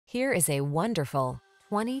Here is a wonderful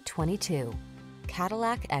 2022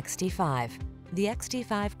 Cadillac XT5. The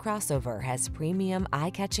XT5 crossover has premium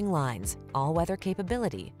eye-catching lines, all-weather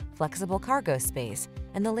capability, flexible cargo space,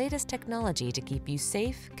 and the latest technology to keep you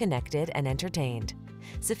safe, connected, and entertained.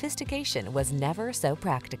 Sophistication was never so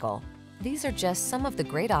practical. These are just some of the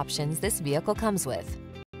great options this vehicle comes with: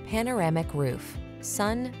 panoramic roof,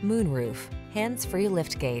 sun, moon roof, hands-free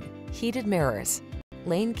liftgate, heated mirrors,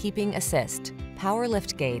 lane keeping assist, power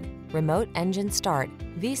liftgate, remote engine start,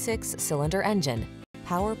 V6 cylinder engine,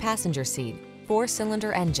 power passenger seat,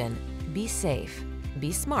 4-cylinder engine. Be safe,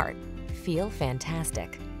 be smart, feel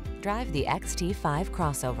fantastic. Drive the XT5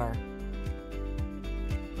 crossover.